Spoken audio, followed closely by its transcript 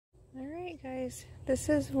Hey guys, this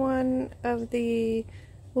is one of the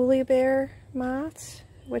woolly bear moths,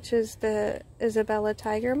 which is the Isabella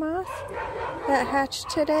tiger moth that hatched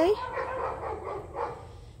today.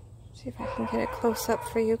 See if I can get it close up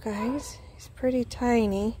for you guys. He's pretty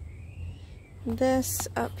tiny. This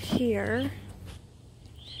up here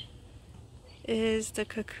is the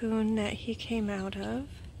cocoon that he came out of.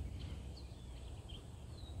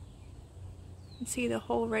 You can see the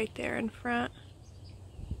hole right there in front.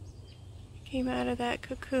 Came out of that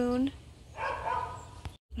cocoon.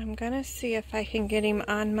 I'm gonna see if I can get him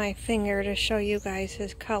on my finger to show you guys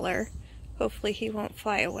his color. Hopefully he won't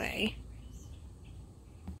fly away.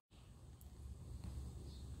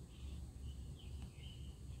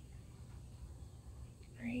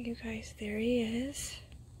 Alright you guys, there he is.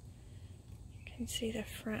 You can see the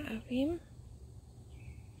front of him.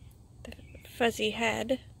 The fuzzy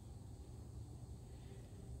head.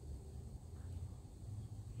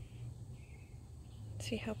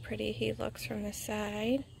 See how pretty he looks from the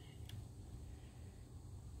side.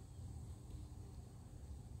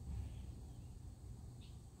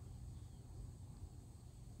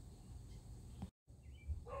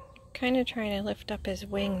 Kind of trying to lift up his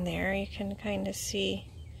wing there. You can kind of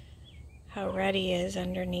see how red he is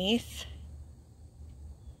underneath.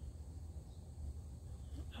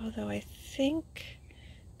 Although I think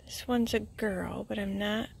this one's a girl, but I'm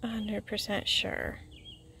not 100% sure.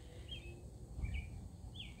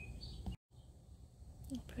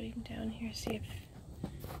 I'll put him down here, see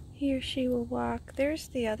if he or she will walk. There's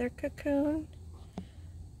the other cocoon,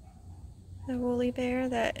 the woolly bear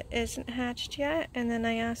that isn't hatched yet. And then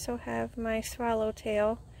I also have my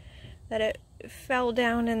swallowtail that it fell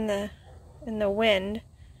down in the wind.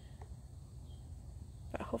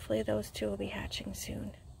 But hopefully those two will be hatching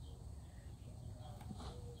soon.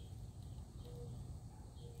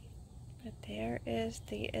 But there is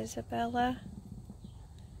the Isabella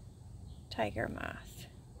tiger moth.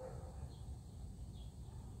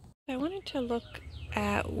 I wanted to look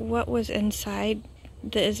at what was inside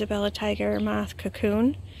the Isabella tiger moth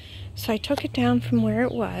cocoon, so I took it down from where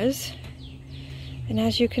it was, and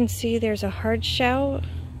as you can see there's a hard shell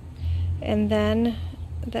and then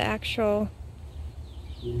the actual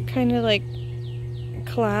kind of like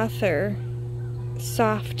cloth or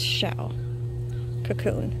soft shell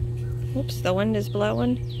cocoon. Oops, the wind is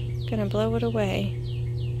blowing, gonna blow it away.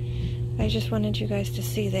 I just wanted you guys to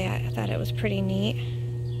see that. I thought it was pretty neat.